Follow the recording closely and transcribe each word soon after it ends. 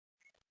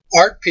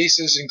Art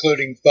pieces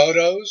including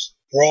photos,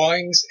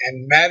 drawings,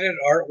 and matted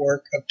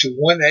artwork up to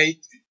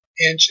 1/8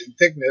 inch in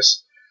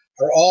thickness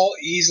are all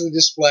easily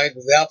displayed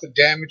without the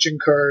damage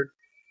incurred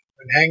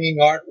when hanging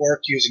artwork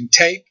using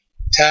tape,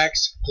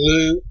 tacks,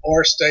 glue,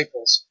 or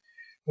staples.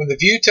 When the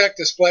VuTech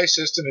display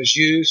system is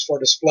used for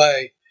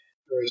display,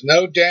 there is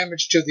no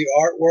damage to the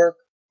artwork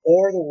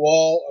or the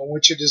wall on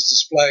which it is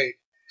displayed.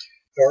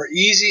 There are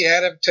easy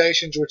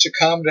adaptations which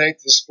accommodate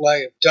the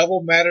display of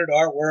double matted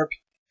artwork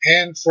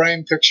and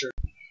frame pictures.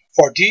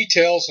 For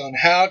details on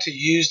how to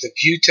use the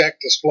VuTech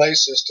display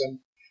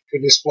system to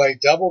display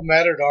double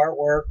matted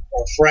artwork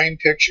or frame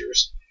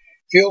pictures,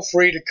 feel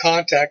free to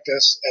contact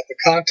us at the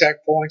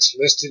contact points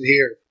listed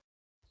here.